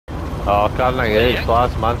Oh, Carnegie 8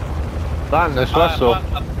 class, man. That and the Swiss though.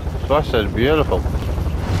 Swiss is beautiful.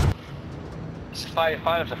 It's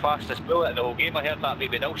fire's the fastest bullet in the whole game. I heard that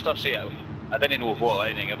maybe Ulster say it. I didn't know what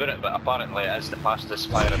anything about it, but apparently it is the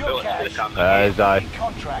fastest firing bullet in the camera. Is that?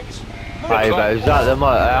 Aye, but is that the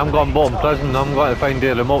I'm going bottom prison, I'm going to find the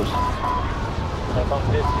remotes.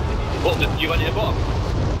 What, you went to the bottom?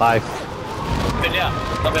 Aye. In there?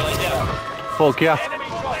 Something like there? Folk here.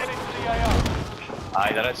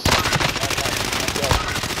 Aye, there is.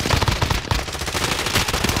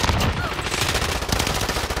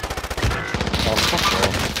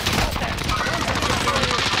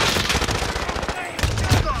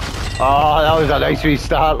 Oh, that was a nice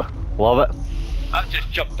restart. Love it. I just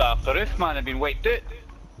jumped off the roof, man. I've been wiped out.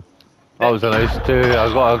 That was a nice too.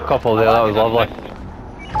 I got a couple there, that was lovely.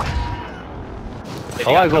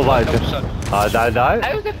 I want to go back to... die.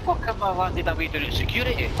 How the fuck have I landed away doing it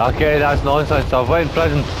security? Okay, that's nonsense. I've went in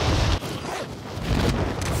prison.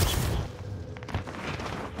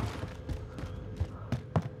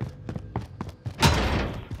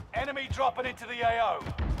 Enemy dropping into the AO.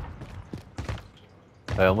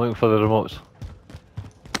 Hey, I'm looking for the remotes.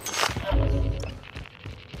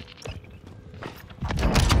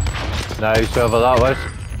 Nice, whoever that was.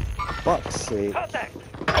 Fuck's sake.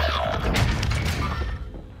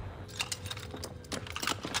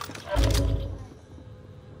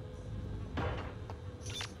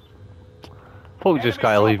 Folk just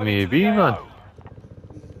gotta leave me be, man.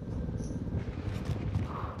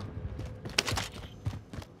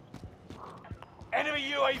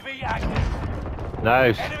 Enemy UAV active.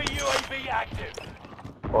 Nice. Enemy UAV active.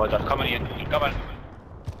 Oh, they're coming in. They're coming.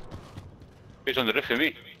 Who's on the roof of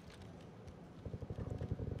me?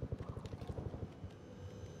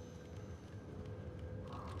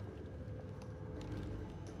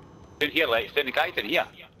 In here, Lex. Down the guys in here.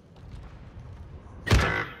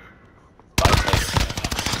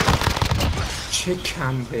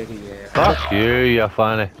 Chicken berry, yeah. Fuck you, you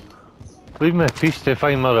fanny. Leave me a piece to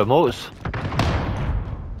find my remotes.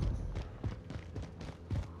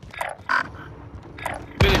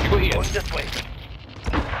 Where did you go here? This way.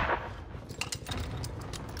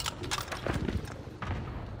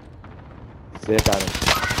 See it, Danny.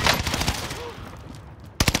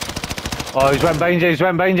 Oh, he's went behind you, he's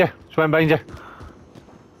went behind you. He's went behind you.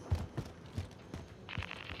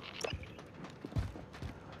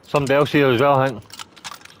 Somebody else here as well, I think.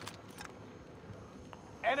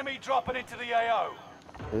 Enemy dropping into the AO.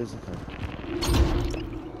 Who's it?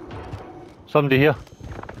 Somebody here.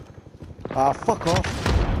 Ah, fuck off.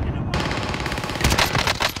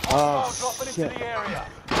 Oh, Dropping into shit. the area.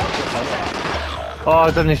 Oh,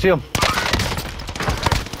 I didn't see him.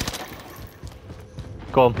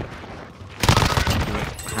 Go on.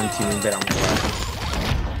 Can't even bet I'm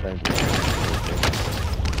Thank you.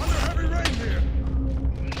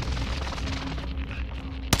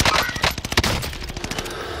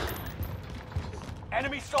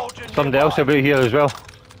 Enemy soldier. Somebody else about here as well.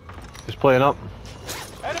 Just playing up.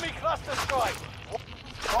 Enemy cluster strike.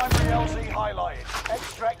 Primary LZ highlighted.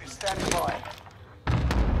 Extract is standing by.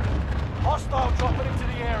 Hostile dropping into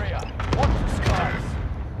the area. Watch the skies.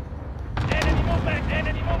 Enemy movement.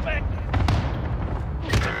 Enemy movement.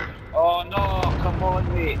 Oh no, come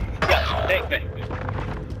on, mate. Yeah, take me.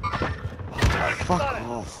 Fuck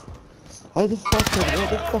off. How the fuck what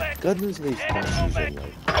the fuck goodness these countries in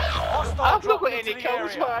like? Hostile I've not got dropping any into the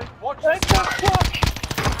kills, area. man. Watch the What the skies. fuck?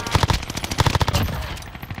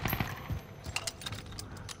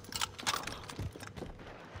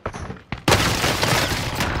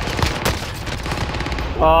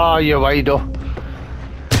 Oh, you wido.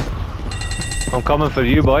 I'm coming for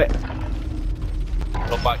you, boy.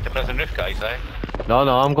 Go back to prison roof, guys, eh? No,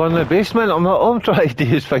 I'm going to the basement. All I'm trying to do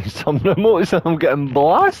is find some remotes and I'm getting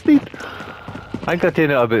blasted. I think I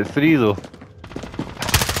taken out about 3 though.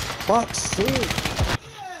 Fuck's sake.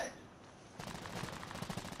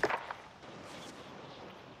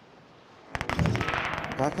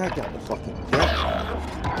 I can't get the fucking kill.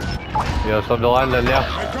 Yeah, somebody landing there.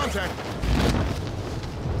 Make contact.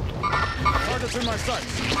 Target's in my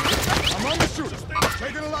sights. I'm on the shooter.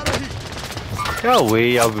 Taking a lot of heat. Get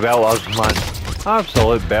away, you belters, man.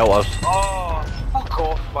 Absolute belters. Oh, fuck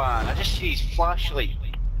off, man. I just see his flashlight.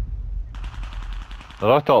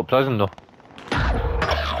 They're out of prison though.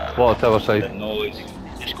 What, the other side? No, he's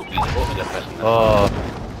just go to the bottom of the prison.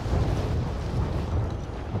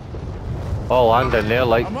 Oh, landing there,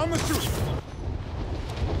 like. I'm on the shooter.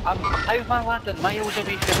 How am I landing miles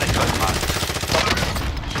away from the truck, man?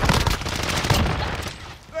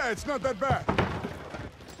 Yeah, it's not that bad.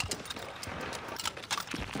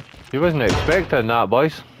 He wasn't expecting that,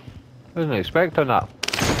 boys. Wasn't expecting that.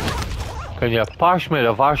 Can you pass me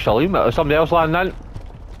the Vaseline? Is somebody else landing in?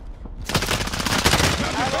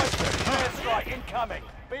 Airstrike incoming.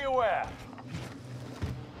 Be aware.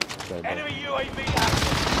 Enemy UAV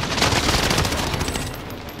active.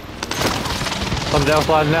 Somebody else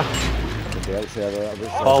landing there.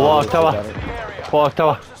 Oh, water tower. Water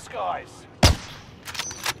tower. Watch the skies.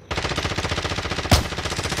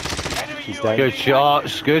 Enemy He's UAV down. Good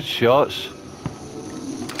shots, good shots.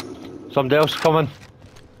 Somebody else coming.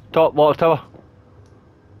 Top water tower.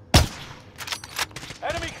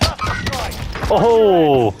 Enemy cluster strike.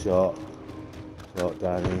 Oh! Shot. Shot,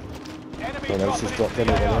 Danny. Enemy Someone else has dropped in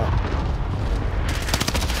the over AR. there.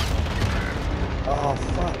 Oh,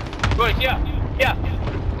 fuck. Right, yeah, yeah.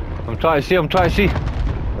 I'm trying to see, I'm trying to see.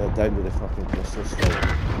 They're down with the fucking pistol strike.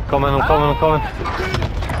 Coming, I'm coming, I'm coming.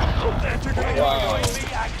 Wow.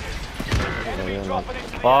 UAV active. Enemy dropping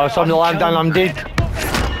into the Oh, AR. somebody landing, I'm dead.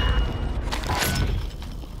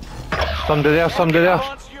 Somebody there, somebody there.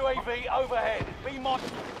 Advanced UAV overhead. Be mon-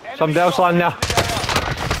 Enemy Somebody else dropping landing into the AR.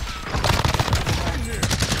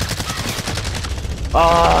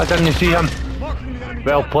 Oh, I didn't see him.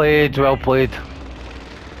 Well played, well played.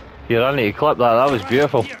 You're on to clip that, that was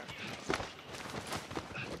beautiful.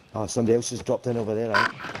 Oh, somebody else has dropped in over there,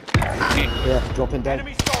 right? Yeah, dropping down.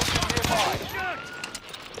 Enemy soldiers nearby.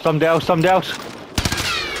 Somebody else, somebody else.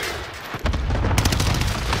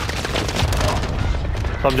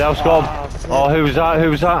 Somebody else got him. Oh, who was that, who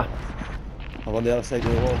was that? I'm on the other side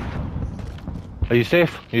of the wall. Are you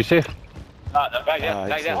safe? Are you safe? Ah, the guy there, Ah,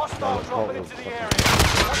 guy there. Hostile dropping into the area.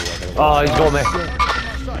 Oh, he's got me.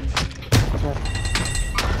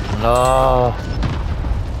 No.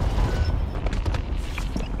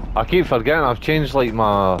 I keep forgetting I've changed like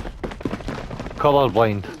my colour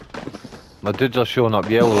blind. My dudes are showing up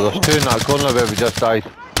yellow. There's two in that corner where we just died.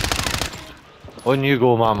 On you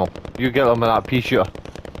go, mammal. You get them with that pea shooter.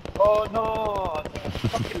 Oh no!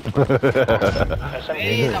 That's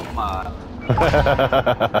amazing, man.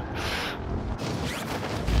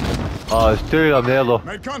 Oh, there's two of them there though.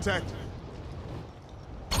 Made contact.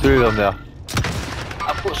 Two of them there.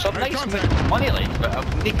 I've got some nice money like, but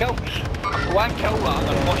I've no kills. One kill that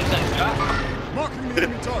and 46 crap. Marking the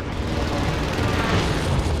enemy target.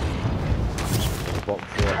 Box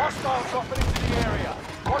there. Hostile dropping into the area.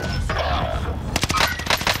 Watch the skies.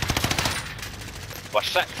 We're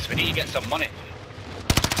 6, we need to get some money.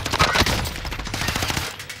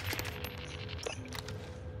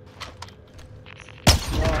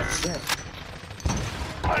 Oh, shit.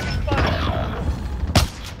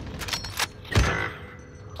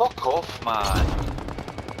 Fuck off, man.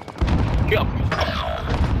 Get up.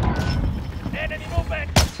 Enemy movement.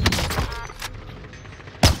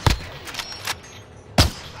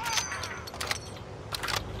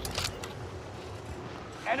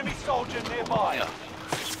 Enemy soldier nearby. Yeah.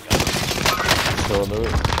 Still on the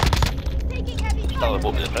roof. Still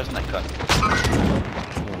above the prison, I can't.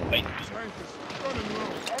 Right. Tankers. Running low.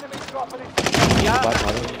 Enemy dropping into the Back,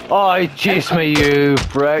 man. Oh, he chased me, you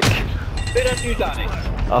prick. Where are you, Danny?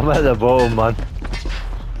 I'm at the bottom, man.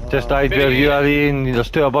 Just died where you are, Ian. There's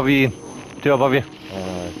two above you, Ian. Two above you. Get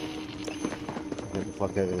the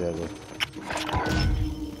fuck out of there, though.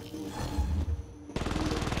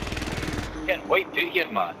 Getting wiped out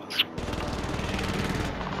here, man.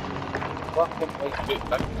 Fucking wiped out, big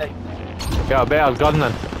time. Get a better gun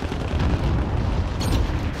then.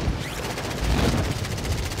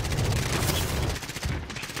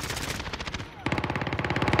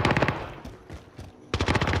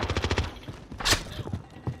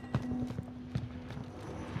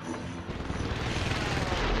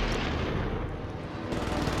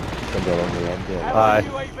 Somebody along the end there. Aye.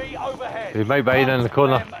 UAV overhead. He might be hiding in the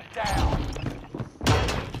corner. Them down.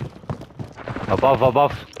 Above,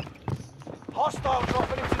 above. Hostile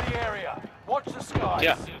dropping into the area. Watch the skies.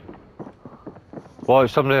 Yeah. What,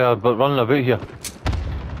 somebody running about here.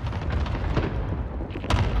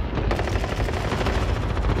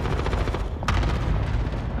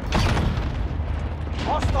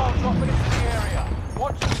 Hostile dropping into the area.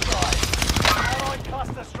 Watch the skies. Allied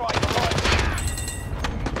cluster strike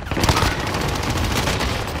arriving.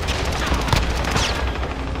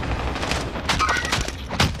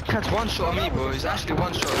 Cat's one shot on me, boys. Actually,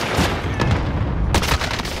 one shot.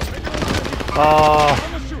 Oh,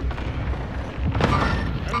 On the shooter.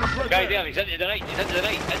 Enemy's right Guy there. there, he's into the right, he's into the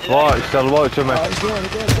right, into the what? right. Still watching me. Oh,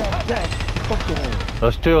 he's there. Fucking hell.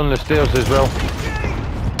 There's two on the stairs as well.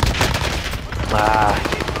 Ah,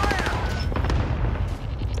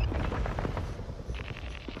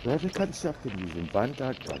 Every country can using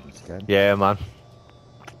Vanguard guns, Ken. yeah, man.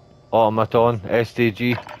 Automaton,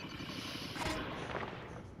 STG.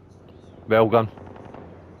 Well gun.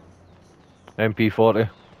 MP40.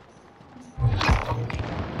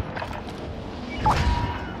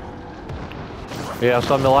 Yeah,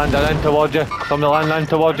 somebody landing in towards you. Somebody landing in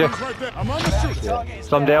towards you. Right there. I'm on the shooter. Target is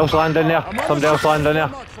Somebody else landing there. Somebody else landing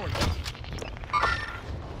there.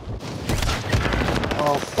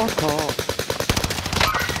 Oh, fuck off.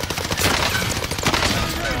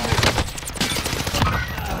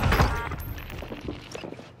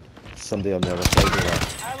 Somebody on the other side of that.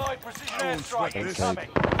 Allied precision airstrike this. incoming.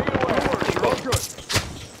 You're all good.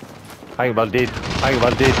 I think we're dead. I think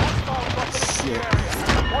we're dead. Shit.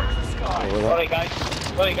 Watch the sky. Over that. Sorry guys.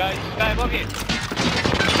 Sorry guys. Guy above you.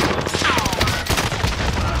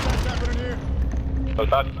 What's happening here? Well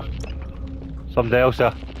done. Somebody else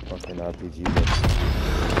there. Fucking RPG. Then.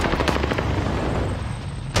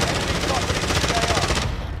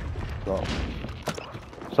 Got him.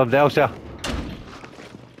 Somebody else there.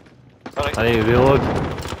 Sorry. I need to reload.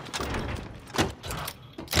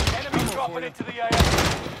 Enemy dropping into the AO.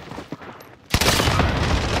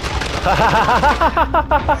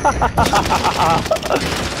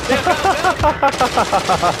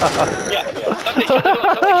 Somebody shut the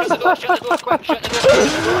door. Shut the door. Quick. Shut the door.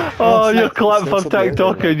 Oh, you're fuck, clapping for somebody out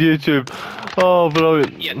TikTok there, and YouTube. Oh,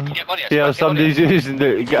 brilliant. Yeah, get money. Yeah, somebody's using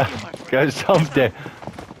it. Get somebody.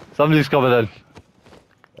 Somebody's coming in.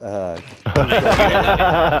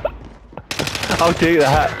 I'll take the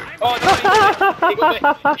hit. Oh no, he got me.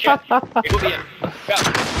 Shit. He got me in.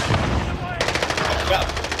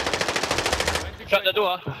 Shut the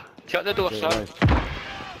door. Shut the door, son.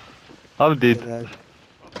 I'm dead.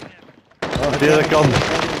 Oh, Here they come.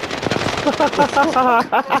 I'll shut the door.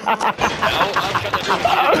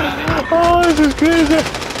 Oh, this is crazy.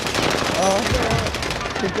 Oh, no.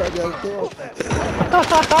 He got the other door.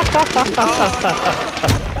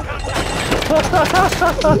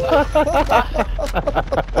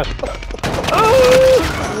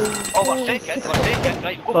 Oh, we're taking.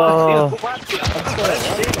 Right, go Oh. back there.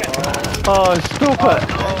 Oh, stop it.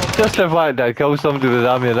 Just the fact that I killed somebody with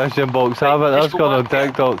ammunition box, have it? That's gone on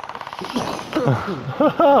TikTok.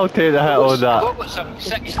 I'll take the hit on that. We've got some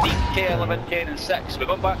 16, K11, 10 and 6. We're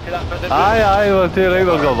going back to that bit. Aye, we'll take right,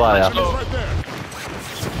 we'll go by Let's there. go. Right there.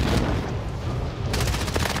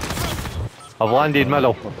 I've landed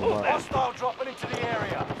middle. Hostile dropping into the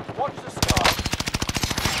area. Watch the sky.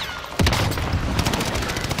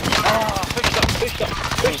 Ah, push up.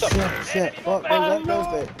 Shit. Fuck, where's that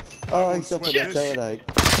going, mate? Oh, he's up on the tower now.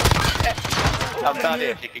 I'm down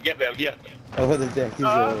here if you can get me out here. Over the deck, he's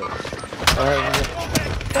over there.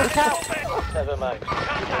 Never mind.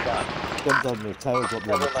 Jumped on the tower, got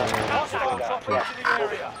me on the tower. Hostile dropping into the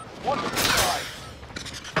area. Watch the sky.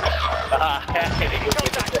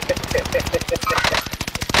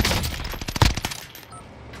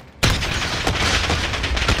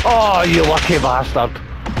 Oh, you lucky bastard.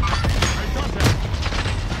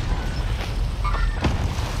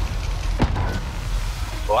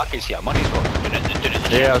 Oh, I can see our money's gone.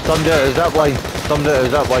 Yeah, somebody at the zip line. Somebody at the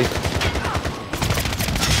zip line.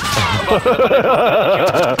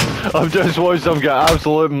 I've just watched them get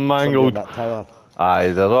absolutely mangled. That tower. Aye,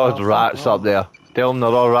 there are rats up there. Tell them there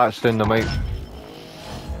are rats down the mic.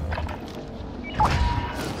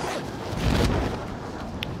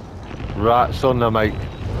 Rats on the mic.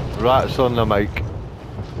 Rats on the mic.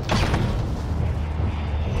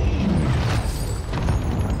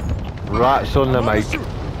 Rats on the mic.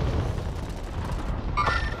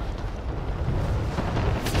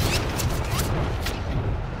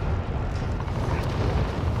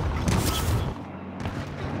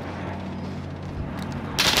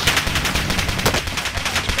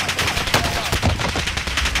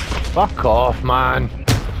 Fuck off, man.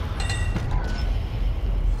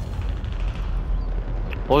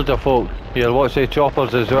 Loads of folk. Here, watch the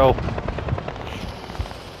choppers as well.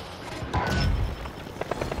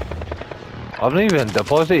 I've not even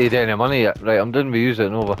deposited any money yet. Right, I'm done with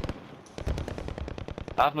using it over.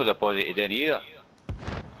 I've not deposited any either.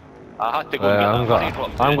 I had to go and get I'm, that money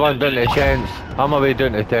from I'm going down to tents. I'm away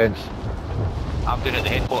down to tents. I'm doing it at the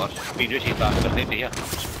headquarters. Me and Lucy's back. They're here.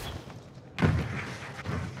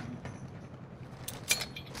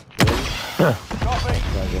 Copy.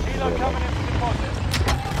 Helo coming in for deposit.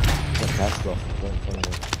 The cast off. Right in front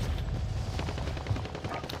of me.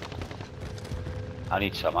 I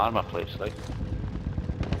need some armour plates, like.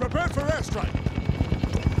 Prepare for airstrike.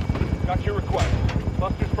 Got your request.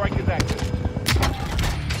 Cluster strike is active.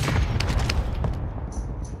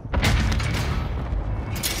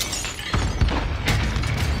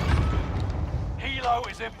 Helo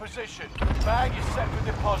is in position. Bag is set for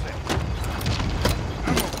deposit.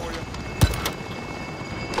 Ammo for you.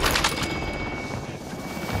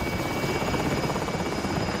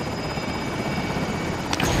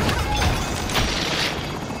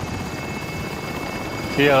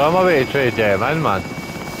 Here, I'm away to trade them in, man.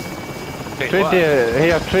 Trade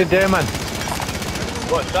them in.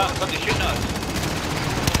 What's that? Somebody shooting at us?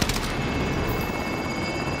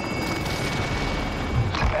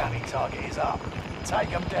 Bounty target is up.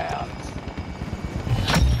 Take them down.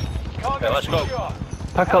 Okay, let's go.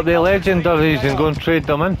 Pick up the legendaries and go and trade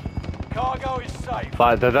them in. Cargo is safe. In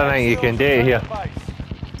fact, I don't think you can do it here.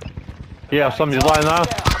 Here, somebody's lying there.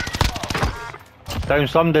 Down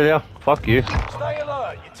somebody there. Fuck you. Stay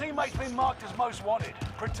alert. Your teammate's been marked as most wanted.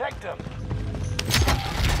 Protect them.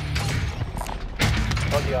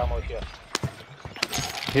 Body ammo here.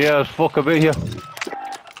 Here, there's folk about here.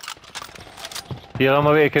 Here, I'm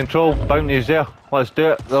away to control. Bounty's there. Let's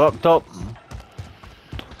do it. They're up top.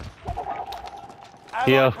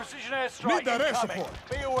 Here. Allied precision airstrike Need that air incoming. support.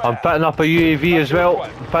 Be aware. I'm picking up a UAV as well. I'm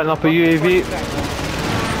picking up a UAV.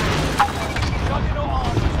 Juggernaut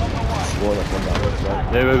armors on the way. One up on that one,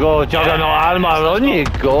 right? There we go. Juggernaut armor. On you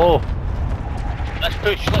go. Let's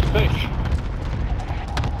push, let's push.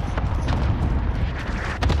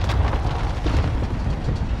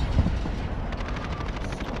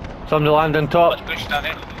 Somebody land on top. Let's push,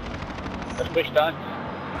 Danny. Let's push, Dan.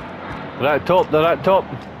 They're at top. They're at top.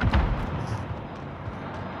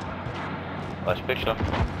 Let's push them.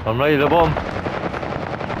 I'm right at the bottom.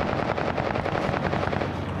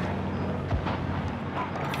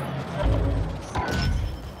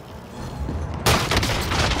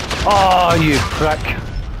 Oh, you prick.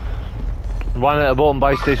 One at the bottom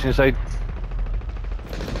by station side.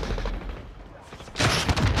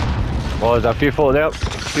 Oh, there's a few folk there.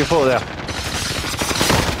 Few folk there.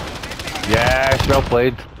 Yes, well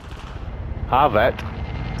played. Have it.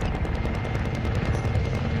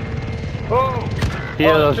 Oh!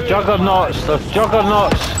 Here, there's juggernauts. There's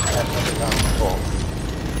juggernauts.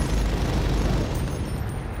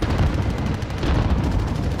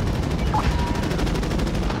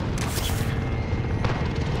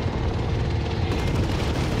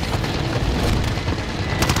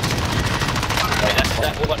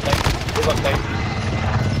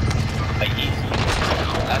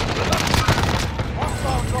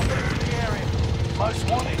 Hostile dropping into the area. Most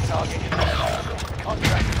wanted target in the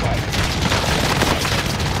contract away.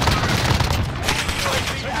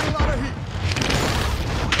 Taking a lot of heat.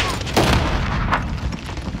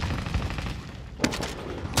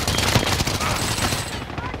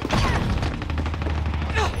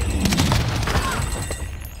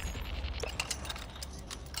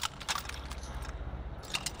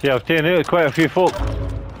 Yeah, I've taken out quite a few folk.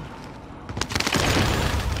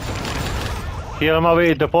 Here, I'm away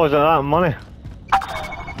to deposit that money.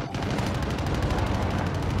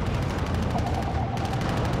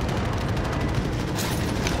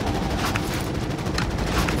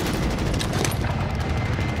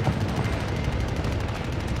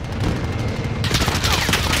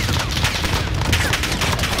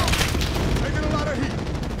 Taking a lot of heat.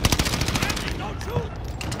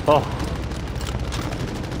 Oh.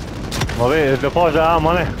 I'm away to deposit that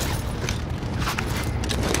money.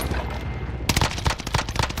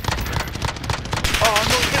 Oh,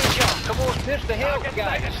 no danger! Come on, where's the help,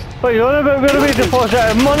 guys? What are you on about? Where are we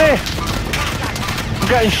depositing money? I'm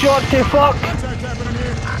getting shot to fuck. Contact happening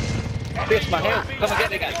here. Where's my help? Come and get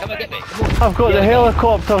me, guys, come and get me. Come on. I've got the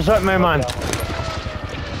helicopters at me, man.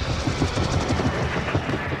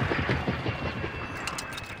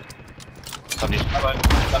 Somebody's coming,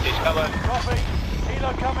 somebody's coming. Copy.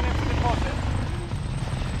 Helo coming in for deposit.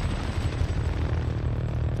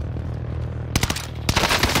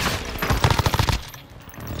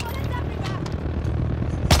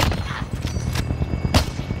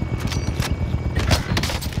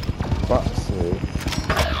 Fuck's sake.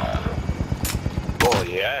 Oh,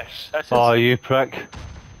 yes. This is... Oh, you prick.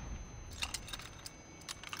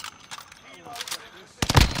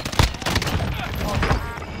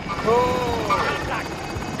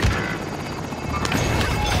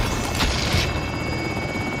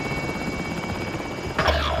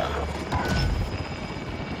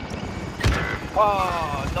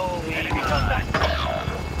 Oh, no way.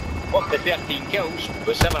 What, the 13 kills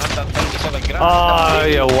with 797 grand? Oh,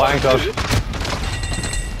 you wankers.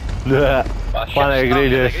 Yeah. One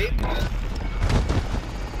egregious.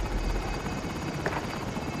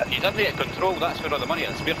 If you didn't get control, that's where all the money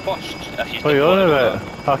is. We're first. If you What are you on about?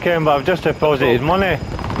 Okay, but I've just deposited money.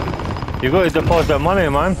 You got to deposit money,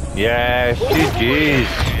 man. Yes, GG's.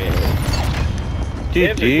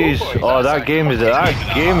 GG's. Oh, that game is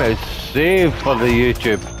saved for the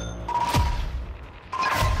YouTube.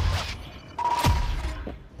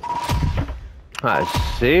 That's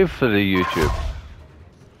saved for the YouTube.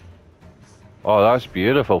 Oh, that's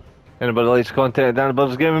beautiful. Anybody likes content at Dan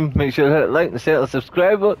Burns Gaming, make sure to hit like and set the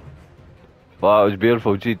subscribe button. Wow, that was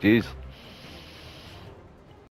beautiful, GG's.